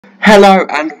Hello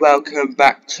and welcome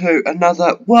back to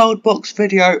another Worldbox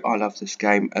video. I love this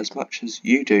game as much as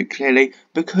you do, clearly,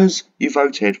 because you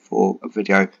voted for a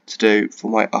video to do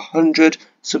for my 100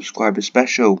 subscriber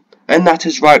special. And that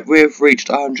is right, we have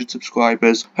reached 100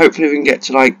 subscribers. Hopefully we can get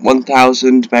to like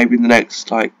 1,000 maybe in the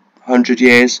next 100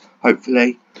 years,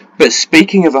 hopefully. But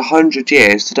speaking of 100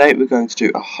 years, today we're going to do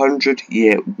a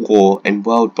 100-year war in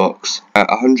Worldbox. A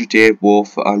 100-year war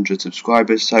for 100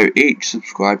 subscribers, so each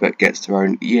subscriber gets their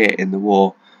own year in the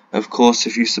war. Of course,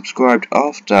 if you subscribed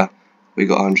after we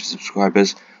got 100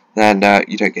 subscribers, then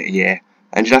you don't get a year.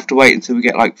 And you'd have to wait until we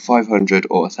get like 500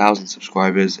 or 1,000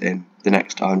 subscribers in the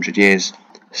next 100 years.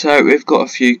 So we've got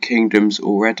a few kingdoms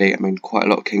already, quite a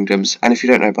lot of kingdoms, and if you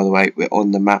don't know, by the way, we're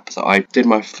on the map that I did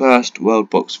my first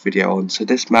Worldbox video on. So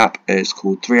this map is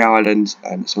called 3 Islands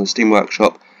and it's on the Steam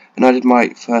Workshop, and I did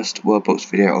my first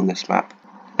Worldbox video on this map.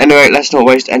 Anyway, let's not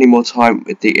waste any more time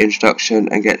with the introduction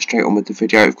and get straight on with the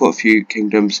video. We've got a few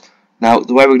kingdoms. Now,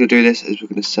 the way we're going to do this is we're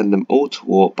going to send them all to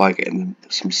war by getting them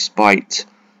some spite.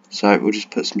 So we'll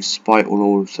just put some spite on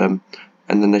all of them,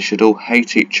 and then they should all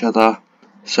hate each other.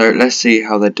 So let's see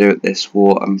how they do at this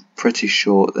war. I'm pretty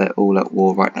sure they're all at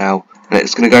war right now. And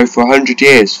it's going to go for 100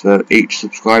 years for each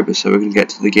subscriber, so we're going to get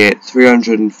to the year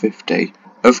 350.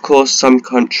 Of course, some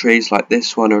countries like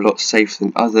this one are a lot safer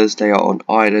than others. They are on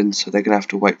islands, so they're going to have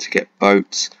to wait to get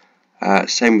boats.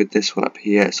 Same with this one up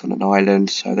here, it's on an island,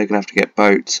 so they're going to have to get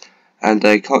boats. And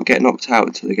they can't get knocked out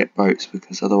until they get boats,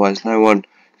 because otherwise no one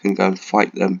can go and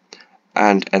fight them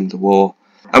and end the war.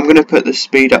 I'm going to put the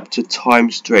speed up to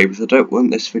 ×3 because I don't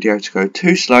want this video to go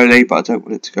too slowly, but I don't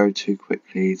want it to go too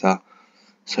quickly either.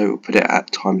 So we'll put it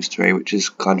at ×3, which is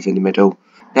kind of in the middle.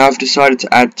 Now I've decided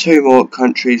to add 2 more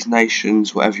countries,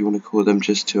 nations, whatever you want to call them,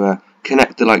 just to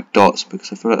connect the dots,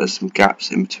 because I feel like there's some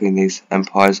gaps in between these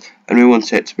empires, and we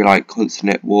want it to be like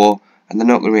constant at war, and they're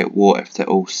not going to be at war if they're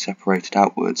all separated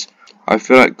outwards. I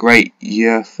feel like Great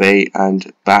Yurfi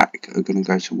and Back are going to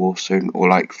go to war soon, or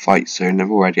fight soon. They're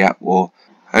already at war.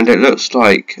 And it looks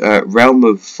like Realm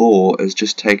of 4 has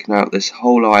just taken out this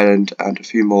whole island, and a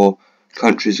few more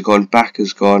countries have gone. Back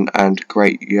has gone, and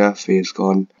Great Yurfi has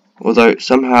gone. Although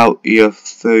somehow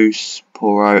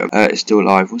Yurfusporo is still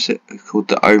alive. What's it called?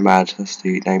 The Omad, that's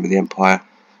the name of the empire.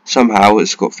 Somehow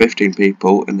it's got 15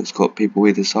 people, and it's got people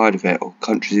either side of it, or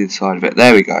countries either side of it.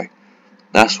 There we go.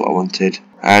 That's what I wanted.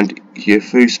 And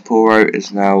Yurfusporo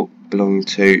is now belonging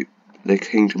to the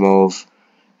kingdom of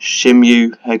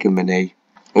Shimu Hegemony.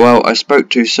 Well, I spoke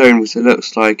too soon, because it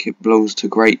looks like it belongs to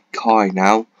Great Kai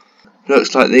now.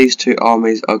 Looks like these two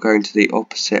armies are going to the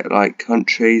opposite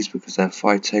countries because they're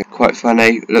fighting. Quite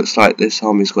funny. It looks like this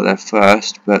army's got there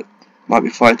first, but might be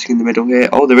fighting in the middle here.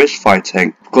 Oh, there is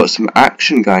fighting. We've got some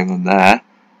action going on there,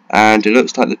 and it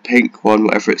looks like the pink one,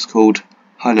 whatever it's called,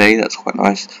 Honey, that's quite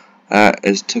nice,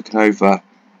 has taken over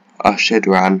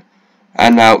Shidran,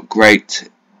 and now Great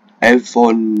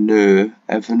Evonur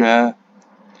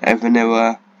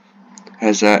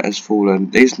has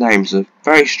fallen. These names are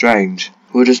very strange.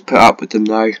 We'll just put up with them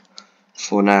though,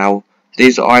 for now.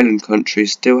 These island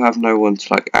countries still have no one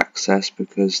to access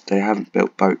because they haven't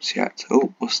built boats yet.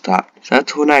 Oh, what's that? Is that a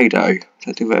tornado? I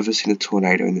don't think I've ever seen a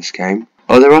tornado in this game.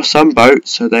 Oh, there are some boats,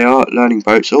 so they are learning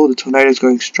boats. Oh, the tornado's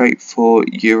going straight for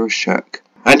Euroshuk.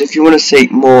 And if you want to see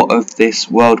more of this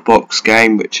Worldbox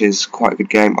game, which is quite a good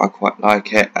game, I quite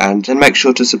like it, and then make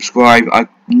sure to subscribe. I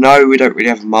know we don't really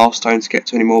have a milestone to get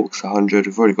to anymore because 100,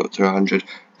 we've already got to 100,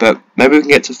 but maybe we can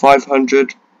get to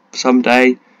 500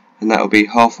 someday, and that'll be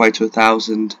halfway to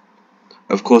 1,000.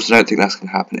 Of course, I don't think that's going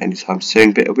to happen anytime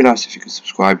soon, but it'll be nice if you could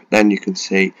subscribe, then you can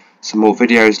see some more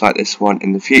videos like this one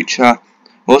in the future.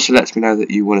 Also lets me know that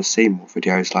you want to see more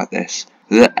videos like this.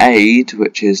 The Aid,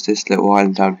 which is this little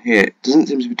island down here, doesn't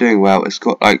seem to be doing well. It's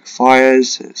got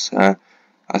fires. It's I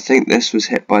think this was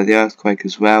hit by the earthquake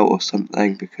as well or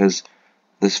something, because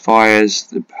there's fires,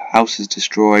 the house is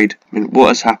destroyed. What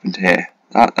has happened here?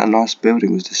 That nice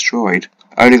building was destroyed.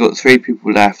 I only got 3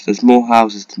 people left. There's more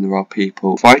houses than there are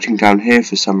people. Fighting down here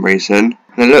for some reason.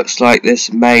 And it looks like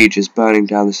this mage is burning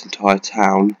down this entire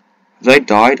town. Have they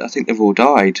died? I think they've all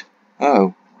died.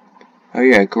 Oh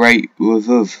yeah, Great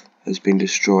Wuvuv has been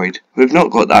destroyed. We've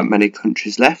not got that many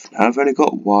countries left now. I've only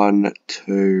got 1,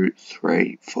 2,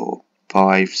 3, 4,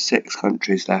 5, 6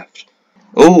 countries left.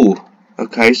 Oh,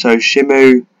 okay, so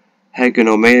Shimu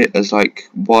Hegemony is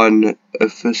one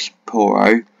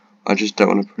Yurfusporo. I just don't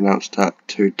want to pronounce that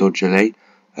too dodgily,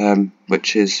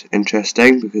 which is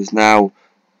interesting because now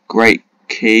Great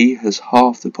Key has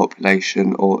half the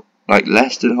population, or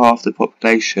less than half the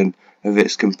population of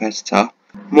its competitor.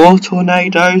 More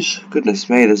tornadoes? Goodness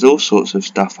me, there's all sorts of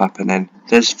stuff happening.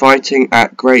 There's fighting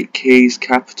at Great Key's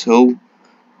capital.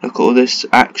 Look at all this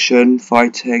action,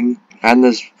 fighting, and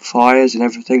there's fires and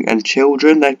everything, and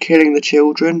children, they're killing the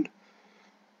children.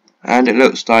 And it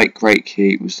looks like Great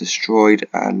Keep was destroyed,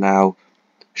 and now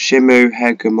Shimu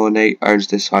Hegemony owns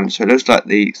this island. So it looks like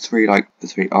the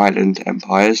three island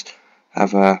empires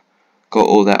have got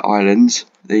all their islands.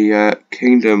 The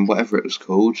kingdom, whatever it was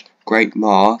called, Great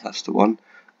Ma, that's the one,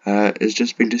 has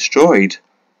just been destroyed.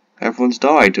 Everyone's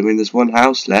died. I mean, there's one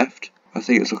house left. I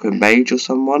think it's like a mage or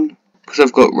someone. Because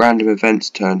I've got random events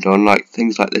turned on, like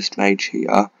things like this mage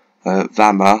here,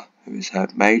 Vama, who is a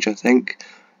mage, I think,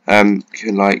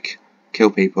 can like kill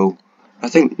people. I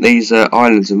think these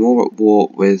islands are more at war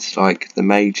with like the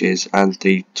mages and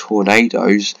the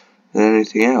tornadoes than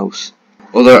anything else.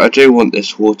 Although I do want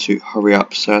this war to hurry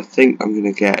up, so I think I'm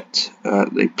going to get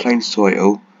the plain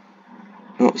soil,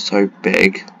 not so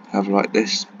big, have like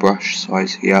this brush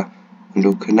size here, and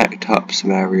we'll connect up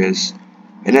some areas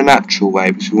in a natural way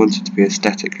because we want it to be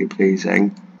aesthetically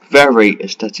pleasing. Very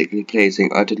aesthetically pleasing.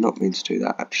 I did not mean to do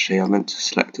that actually, I meant to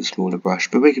select a smaller brush,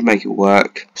 but we can make it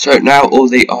work. So now all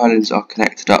the islands are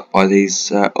connected up by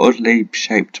these oddly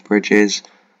shaped bridges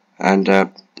and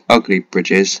ugly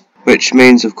bridges, which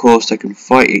means of course they can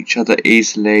fight each other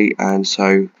easily, and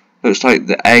so looks like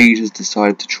the Aid has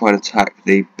decided to try and attack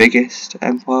the biggest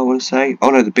empire, I want to say. Oh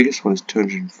no, the biggest one is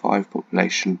 205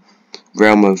 population,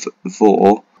 Realm of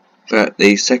Vor, but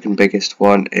the second biggest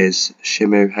one is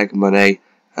Shimu Hegemony,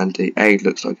 and the Aid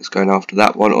looks like it's going after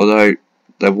that one, although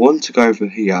they want to go over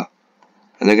here,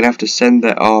 and they're going to have to send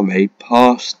their army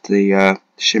past the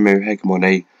Shimu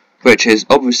Hegemony, which is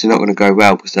obviously not going to go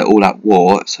well because they're all at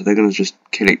war, so they're going to just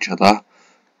kill each other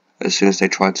as soon as they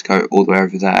try to go all the way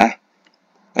over there.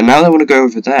 And now they want to go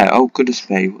over there. Oh goodness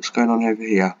me, what's going on over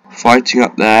here? Fighting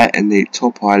up there in the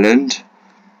top island.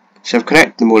 So I've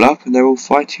connected them all up and they're all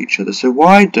fighting each other. So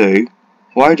why do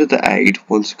the Aid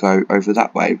want to go over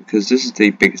that way? Because this is the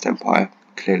biggest empire,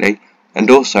 clearly. And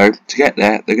also, to get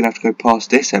there, they're going to have to go past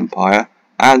this empire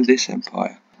and this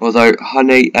empire. Although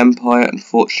Honey Empire,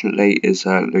 unfortunately, is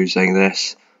losing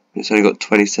this. It's only got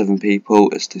 27 people.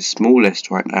 It's the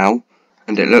smallest right now.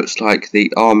 And it looks like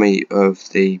the army of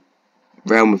the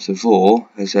Realm of the Vor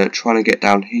is trying to get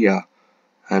down here.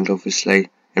 And obviously,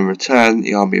 in return,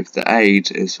 the army of the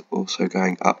Aid is also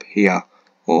going up here,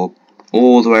 or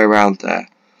all the way around there.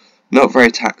 Not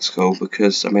very tactical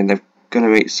because, I mean, they're going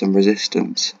to meet some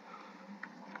resistance.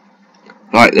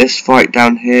 Like this fight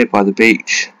down here by the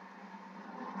beach,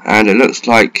 and it looks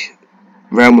like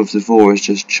Realm of the Vor is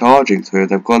just charging through.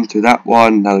 They've gone through that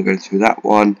one, now they're going through that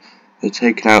one. They're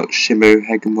taking out Shimu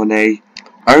Hegemony,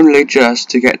 only just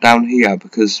to get down here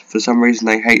because for some reason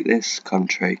they hate this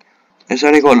country. It's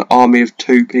only got an army of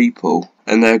 2 people.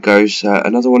 And there goes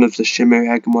another one of the Shimu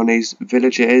Hegemony's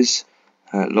villages,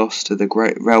 lost to the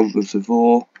Great Realm of the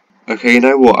Vor. Okay, you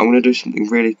know what? I'm going to do something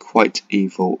really quite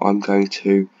evil. I'm going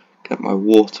to get my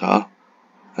water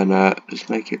and just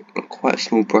make it quite a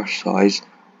small brush size,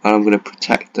 and I'm going to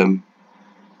protect them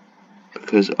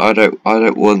because I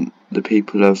don't want the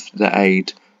people of the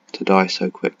Aid to die so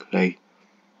quickly.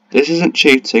 This isn't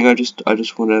cheating. I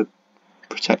just want to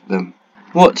protect them.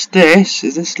 What's this?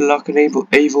 Is this like an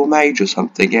evil mage or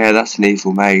something? Yeah, that's an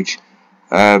evil mage.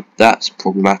 That's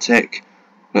problematic.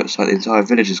 Looks like the entire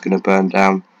village is going to burn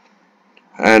down.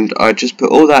 And I just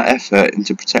put all that effort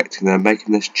into protecting them,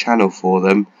 making this channel for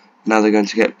them. Now they're going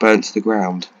to get burnt to the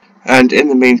ground. And in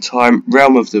the meantime,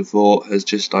 Realm of the Vor has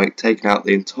just like taken out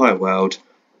the entire world.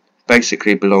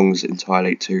 Basically belongs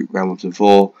entirely to Realm of the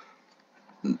Vor.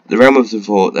 The Realm of the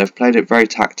Vor, they've played it very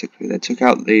tactically. They took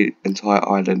out the entire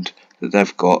island that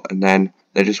they've got, and then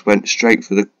they just went straight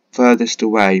for the furthest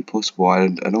away possible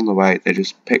island, and on the way they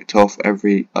just picked off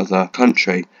every other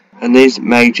country. And these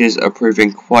mages are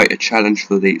proving quite a challenge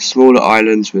for the smaller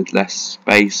islands with less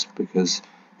space, because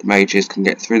the mages can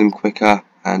get through them quicker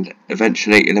and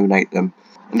eventually eliminate them.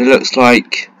 And it looks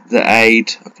like the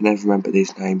Aid, I can never remember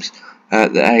these names,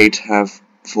 the Aid have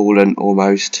fallen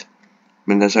almost. I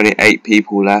mean, there's only 8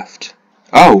 people left.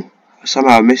 Oh,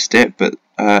 somehow I missed it, but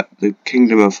the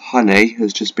Kingdom of Honey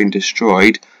has just been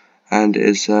destroyed and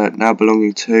is now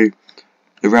belonging to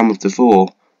the Realm of the Vor,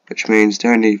 which means the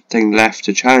only thing left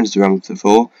to challenge the Realm of the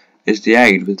Vor is the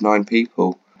Aid with 9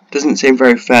 people. Doesn't seem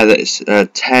very fair that it's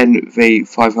 10 v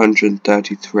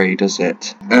 533, does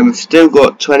it? We've still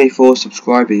got 24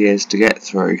 subscriber years to get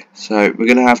through, so we're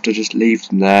going to have to just leave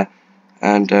them there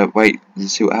and wait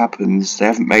and see what happens. They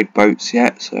haven't made boats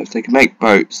yet, so if they can make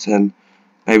boats then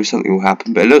maybe something will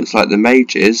happen. But it looks like the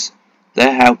mages,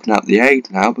 they're helping out the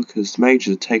Aid now because the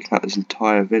mages are taking out this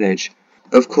entire village.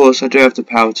 Of course I do have the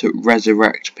power to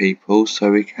resurrect people,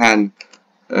 so we can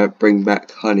bring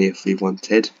back Honey if we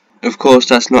wanted. Of course,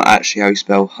 that's not actually how you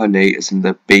spell honey, as in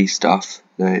the bee stuff,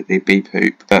 the bee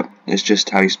poop, but it's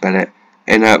just how you spell it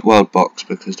in a Worldbox,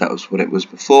 because that was what it was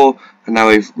before, and now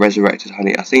we've resurrected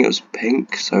honey. I think it was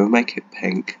pink, so we'll make it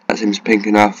pink. That seems pink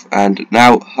enough, and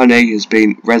now honey has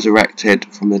been resurrected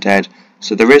from the dead,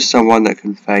 so there is someone that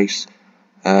can face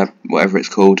whatever it's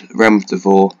called, Realm of the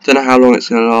Vor. Don't know how long it's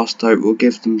going to last though. We'll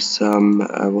give them some,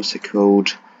 what's it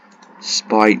called,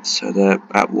 spite, so they're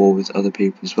at war with other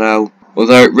people as well.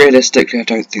 Although realistically I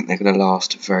don't think they're going to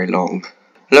last very long.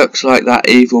 Looks like that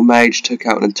evil mage took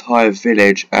out an entire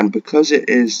village, and because it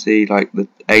is the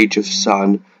age of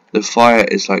sun, the fire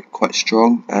is quite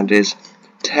strong and is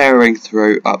tearing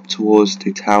through up towards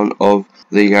the town of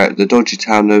the dodgy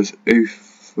town of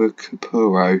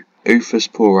Ufaspuro,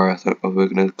 I think we're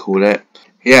going to call it.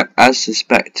 Yep, as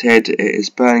suspected, it is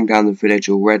burning down the village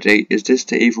already. Is this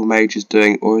the evil mage is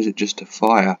doing, or is it just a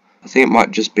fire? I think it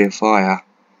might just be a fire.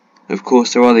 Of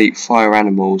course, there are the fire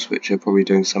animals, which are probably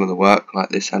doing some of the work, like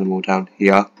this animal down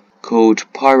here, called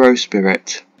Pyro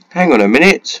Spirit. Hang on a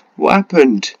minute, what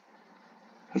happened?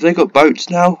 Have they got boats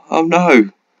now? Oh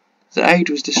no, the aid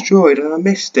was destroyed and I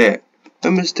missed it.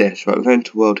 When was this? Right, we're going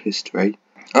to world history.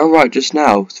 Oh right, just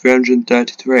now,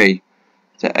 333.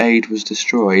 The aid was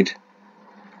destroyed.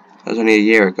 That was only a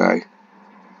year ago.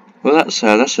 Well, that's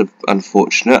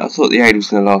unfortunate. I thought the aid was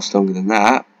going to last longer than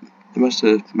that. They must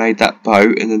have made that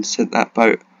boat and then sent that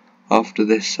boat after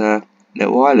this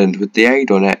little island with the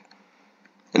aid on it.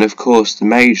 And of course, the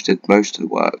mage did most of the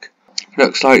work.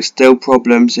 Looks like still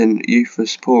problems in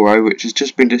Ufaspuro, which has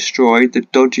just been destroyed. The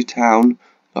dodgy town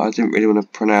that I didn't really want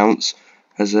to pronounce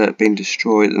has been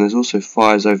destroyed, and there's also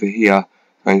fires over here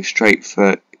going straight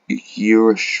for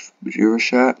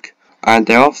Urashirk. And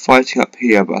they are fighting up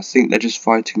here, but I think they're just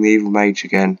fighting the evil mage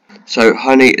again. So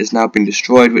honey has now been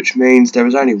destroyed, which means there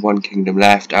is only one kingdom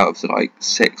left out of the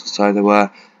 6 or so there were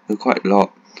quite a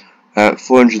lot.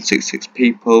 466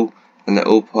 people, and they're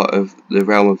all part of the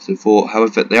realm of the Vor.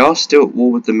 However, they are still at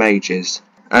war with the mages,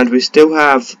 and we still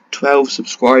have 12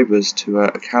 subscribers to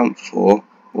account for,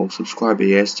 or subscriber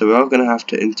years, so we are going to have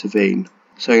to intervene.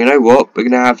 So you know what, we're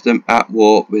going to have them at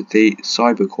war with the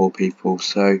Cybercore people,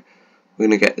 so we're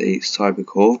going to get the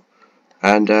Cybercore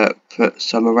and put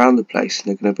some around the place, and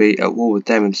they're going to be at war with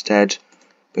them instead,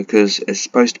 because it's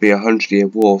supposed to be a 100-year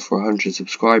war for 100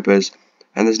 subscribers,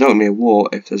 and there's not going to be a war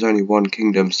if there's only one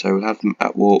kingdom, so we'll have them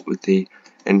at war with the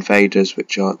invaders,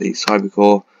 which are the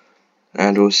Cybercore,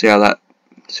 and we'll see how that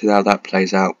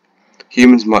plays out.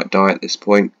 Humans might die at this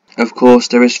point. Of course,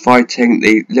 there is fighting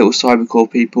the little Cybercore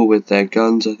people with their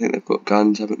guns. I think they've got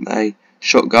guns, haven't they?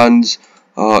 Shotguns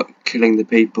are killing the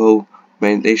people. I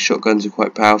mean, these shotguns are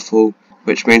quite powerful,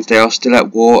 which means they are still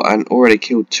at war and already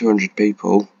killed 200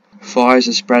 people. Fires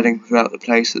are spreading throughout the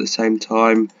place at the same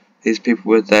time. These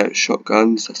people with their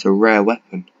shotguns, that's a rare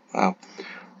weapon, wow,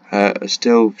 are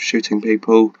still shooting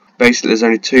people. Basically, there's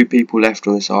only 2 people left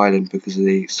on this island because of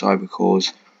the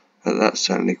Cybercores. That's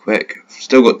certainly quick.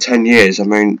 Still got 10 years. I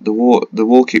mean, the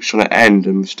war keeps trying to end,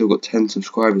 and we've still got 10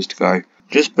 subscribers to go.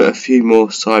 Just put a few more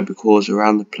Cybercores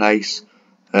around the place.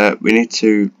 We need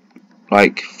to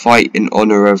fight in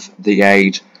honour of the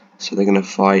aid, so they're going to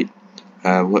fight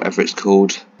whatever it's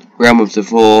called, Realm of the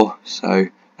Vor. So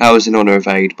that was in honour of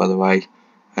aid, by the way,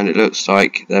 and it looks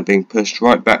like they're being pushed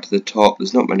right back to the top.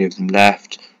 There's not many of them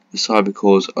left. The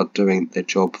Cybercores are doing their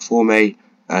job for me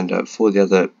and for the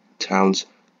other towns.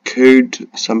 Cood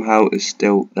somehow is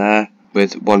still there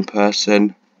with 1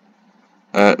 person.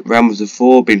 Realm of the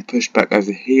Vor being pushed back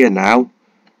over here now,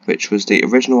 which was the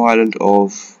original island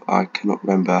of, I cannot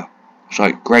remember,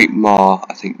 it's Great Mar,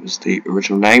 I think was the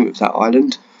original name of that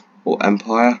island, or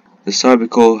empire. The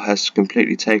Cybercore has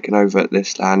completely taken over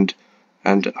this land,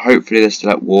 and hopefully they're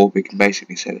still at war. We can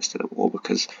basically say they're still at war,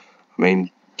 because, I mean,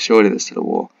 surely they're still at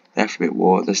war. They have to be at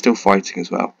war. They're still fighting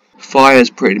as well. Fire has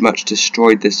pretty much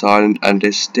destroyed this island, and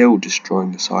is still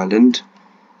destroying this island.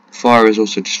 Fire is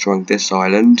also destroying this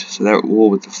island, so they're at war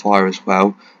with the fire as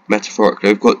well, metaphorically.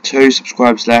 We've got 2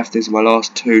 subscribers left. These are my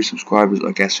last 2 subscribers.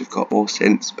 I guess we've got more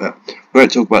since, but we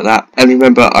won't talk about that. And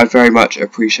remember, I very much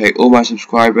appreciate all my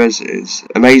subscribers. It's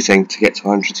amazing to get to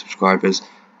 100 subscribers.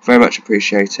 Very much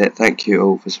appreciate it. Thank you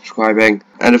all for subscribing.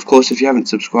 And of course, if you haven't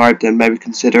subscribed, then maybe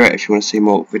consider it if you want to see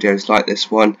more videos like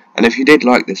this one. And if you did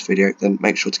like this video, then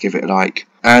make sure to give it a like.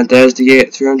 And there's the year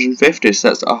 350, so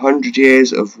that's 100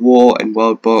 years of war in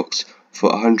Worldbox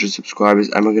for 100 subscribers.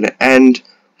 And we're going to end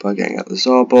by getting out the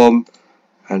Tsar bomb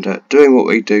and doing what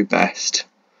we do best,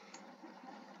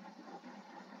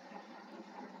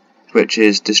 which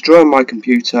is destroying my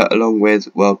computer along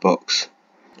with Worldbox.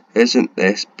 Isn't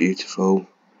this beautiful?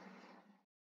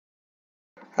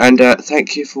 And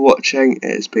thank you for watching.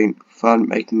 It has been fun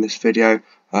making this video.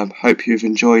 Hope you've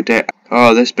enjoyed it.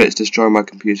 Oh, this bit's destroying my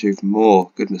computer even more.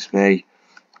 Goodness me.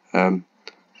 The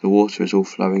water is all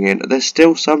flowing in. There's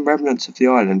still some remnants of the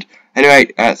island.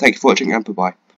 Anyway, thank you for watching and bye-bye.